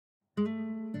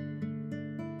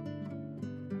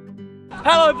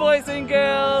Hello boys and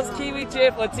girls, Kiwi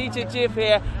Jeff or Teacher Jeff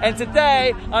here, and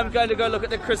today I'm going to go look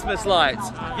at the Christmas lights.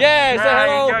 Yeah, so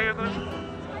hello!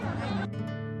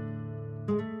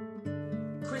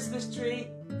 Christmas tree,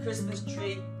 Christmas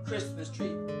tree, Christmas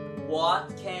tree.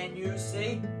 What can you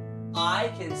see?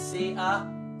 I can see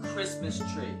a Christmas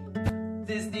tree.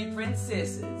 Disney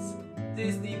princesses,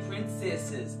 Disney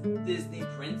princesses, Disney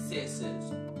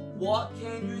princesses. What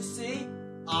can you see?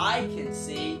 I can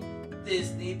see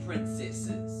Disney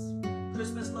princesses.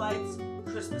 Christmas lights,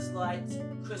 Christmas lights,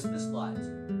 Christmas lights.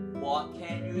 What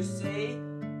can you see?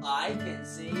 I can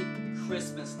see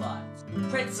Christmas lights.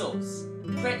 Pretzels,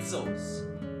 pretzels.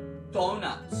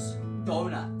 Donuts,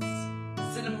 donuts.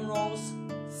 Cinnamon rolls,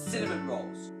 cinnamon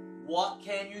rolls. What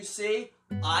can you see?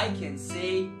 I can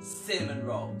see cinnamon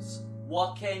rolls.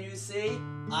 What can you see?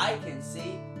 I can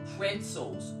see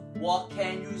pretzels. What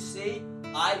can you see?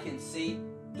 I can see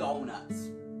donuts.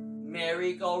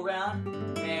 Merry-go-round,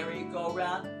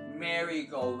 merry-go-round,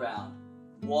 merry-go-round.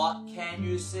 What can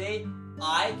you see?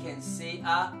 I can see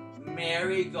a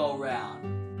merry-go-round.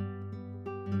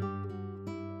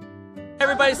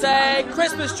 Everybody say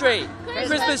Christmas tree,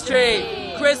 Christmas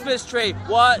tree, Christmas tree.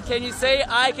 What can you see?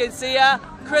 I can see a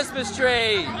Christmas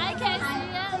tree. I can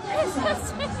see a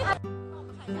Christmas tree.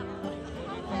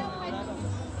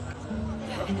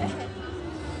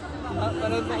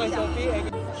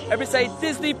 Everybody say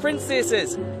Disney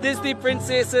princesses, Disney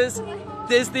princesses,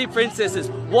 Disney princesses.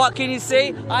 What can you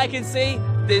see? I can see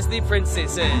Disney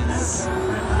princesses.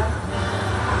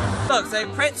 Look, say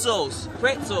pretzels,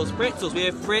 pretzels, pretzels. We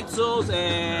have pretzels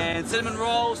and cinnamon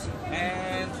rolls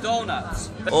and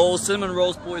donuts. All cinnamon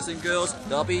rolls, boys and girls.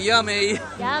 They'll be yummy.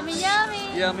 Yummy,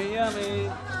 yummy. Yummy, yummy.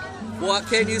 What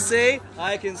can you see?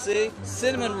 I can see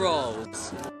cinnamon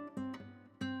rolls.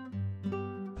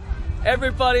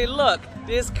 Everybody look,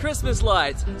 there's Christmas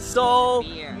lights. So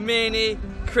many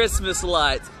Christmas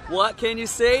lights. What can you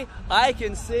see? I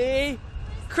can see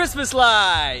Christmas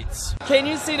lights. Can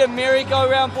you see the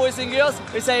merry-go-round, boys and girls?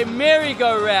 We say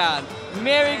merry-go-round,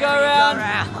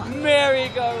 merry-go-round,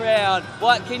 merry-go-round.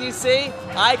 What can you see?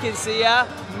 I can see a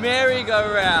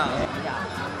merry-go-round.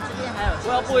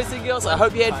 Well, boys and girls, I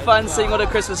hope you had fun seeing all the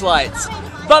Christmas lights.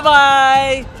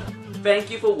 Bye-bye! Thank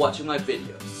you for watching my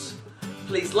videos.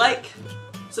 Please like,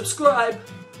 subscribe,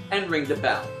 and ring the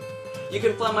bell. You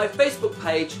can find my Facebook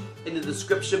page in the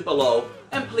description below,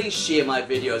 and please share my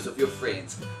videos with your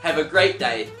friends. Have a great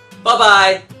day.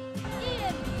 Bye-bye!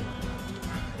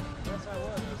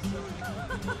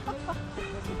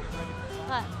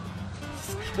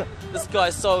 This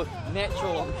guy's so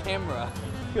natural on camera.